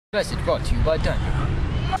Message brought to you by Daniel.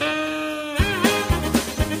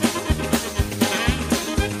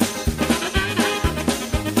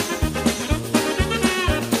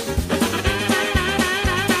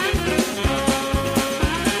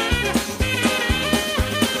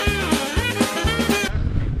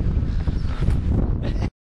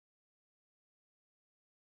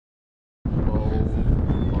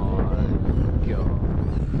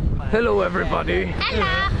 Hello everybody!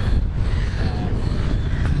 Hello!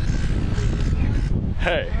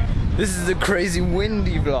 Hey, this is a crazy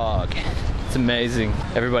windy vlog. It's amazing.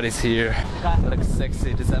 Everybody's here. I look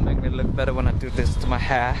sexy. Does that make me look better when I do this to my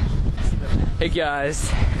hair? Hey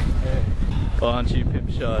guys. Aren't you pimp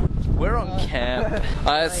shot? We're on camp.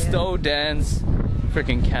 I stole Dan's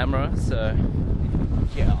freaking camera, so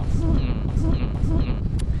yeah.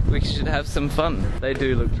 We should have some fun. They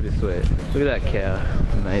do look pretty sweet. Look at that cow.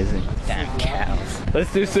 Amazing. Damn cows.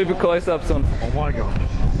 Let's do super close-ups on. Oh my god.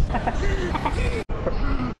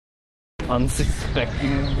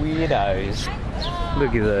 Unsuspecting weirdos.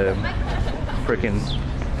 Look at them. Freaking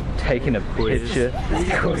taking a picture.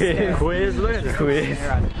 Quiz. We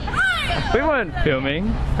weren't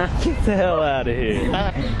filming. Get the hell out of here.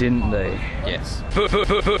 Didn't they? Yes.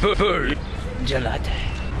 Gelato.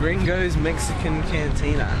 Gringo's Mexican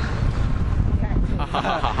Cantina.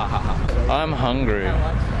 I'm hungry.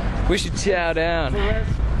 We should chow down.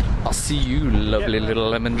 I'll see you lovely little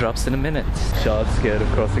lemon drops in a minute. Shard's scared of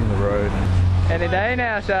crossing the road. Any day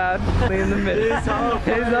now, Shard. In the middle. He's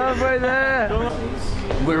halfway there.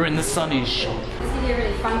 We're in the sunnish.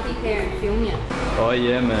 Oh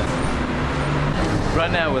yeah, man.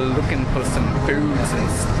 Right now we're looking for some foods and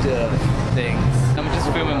stuff, things. I'm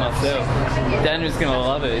just filming myself. Daniel's gonna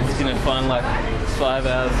love it. He's gonna find like 5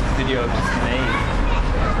 hours of video of just me.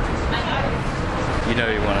 You know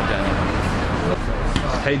you want it, Daniel.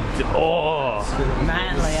 Hey, oh!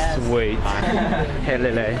 Manly as. Sweet.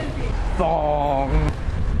 Hello. Thong.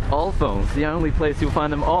 All phones, the only place you'll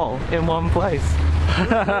find them all in one place.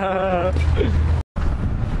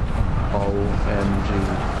 OMG.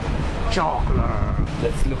 Chocolate.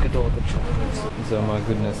 Let's look at all the chocolates. Oh my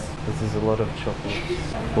goodness, this is a lot of chocolate.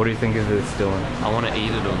 What do you think of this, Dylan? I want to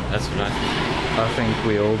eat it all. That's what I think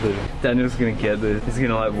we all do. Daniel's gonna get this. He's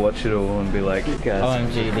gonna like watch it all and be like, guys.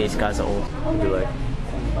 OMG, these guys are all. He'll be like,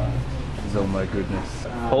 oh my goodness.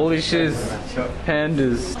 Holy shiz.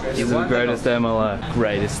 Pandas. This is the greatest day of my life.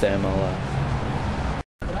 Greatest day of my life.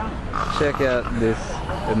 Check out this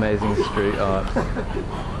amazing street art.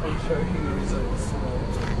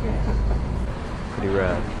 Pretty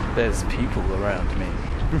rad. There's people around me.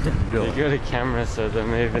 You got a camera, so they're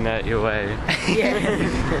moving out your way. Yeah.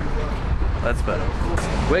 That's better.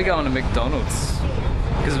 We're going to McDonald's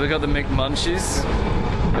because we got the McMunchies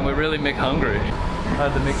and we're really McHungry. I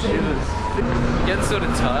had the McShivers. Get sort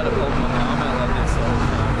of tired of holding my arm out like this all the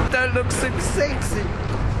time. Don't look so sexy.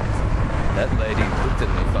 That lady looked at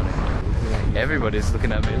me funny. Everybody's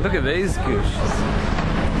looking at me. Look at these gooshes.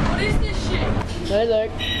 What is this shit? Hey,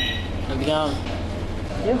 look. How's it going?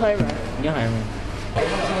 You're home. You're home.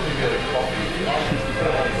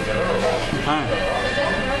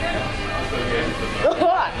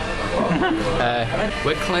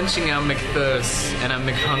 We're clenching our McThirst and our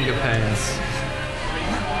McHunger pains.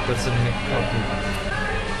 Got some McCoffee.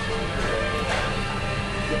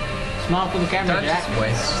 Smile for the camera, Don't Jack. just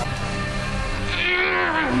waste.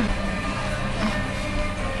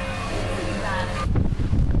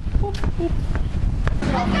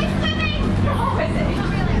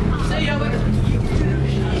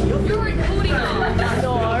 You're recording on.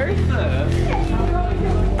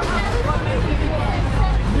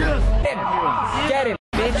 No. Get him.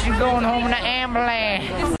 Bitch, you're going home in the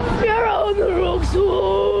ambulance. You're on the wrong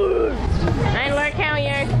sword. Hey, Luke, how are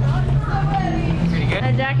you? Pretty good.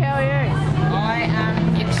 Hey, Jack, how are you? I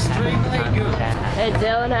am extremely good. Hey,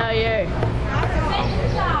 Dylan, how are you?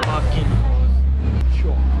 Fucking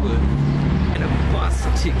chocolate and a bus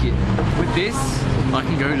ticket. With this, I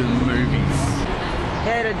can go to the movies.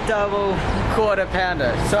 Had a double quarter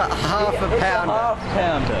pounder, so half a pounder. Half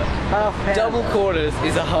pounder. Half pounder. Double quarters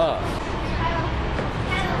is a half.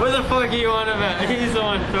 What the fuck are you on about? He's the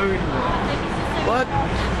one talking about. What?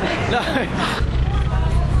 No.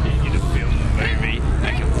 You need to film the movie,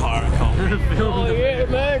 make a pirate comedy. Oh yeah,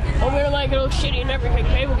 man. I'm gonna make it all shitty and everything.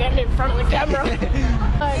 People getting in front of the camera.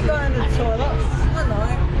 I'm going to the toilet. I know.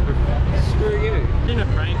 Screw you. You know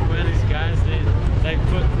Frank, where these guys they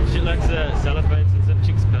put shitloads of cellophanes in some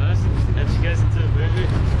chick's purse and she goes into the movie,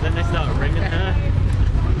 then they start ringing her.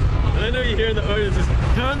 I know you hear in the audience just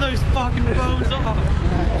turn those fucking phones off.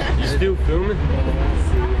 You still filming?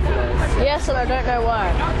 Yes, and I don't know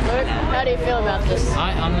why. Luke, how do you feel about this?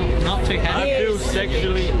 I'm not too I happy. feel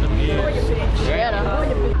sexually abused. Better.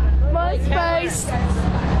 MySpace.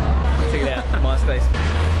 Check it out, MySpace.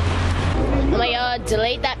 Oh my god,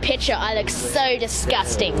 delete that picture. I look so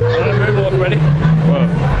disgusting. Alright, move on, ready? Whoa, I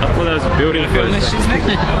thought that was a building Feeling this first. shit's next.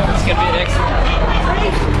 It's gonna be an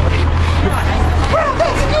excellent.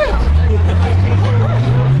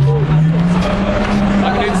 I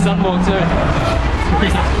can do the sunwalk too.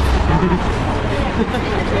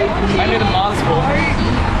 I do the Mars walk.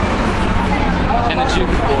 And the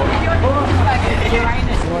Jupiter walk.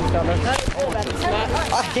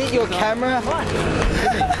 I hit your camera.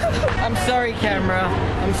 I'm sorry, camera.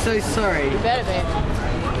 I'm so sorry. You better be.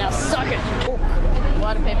 Now suck it.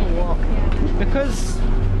 Why do people walk? Because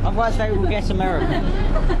otherwise they will get American.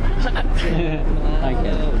 I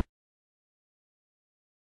get it.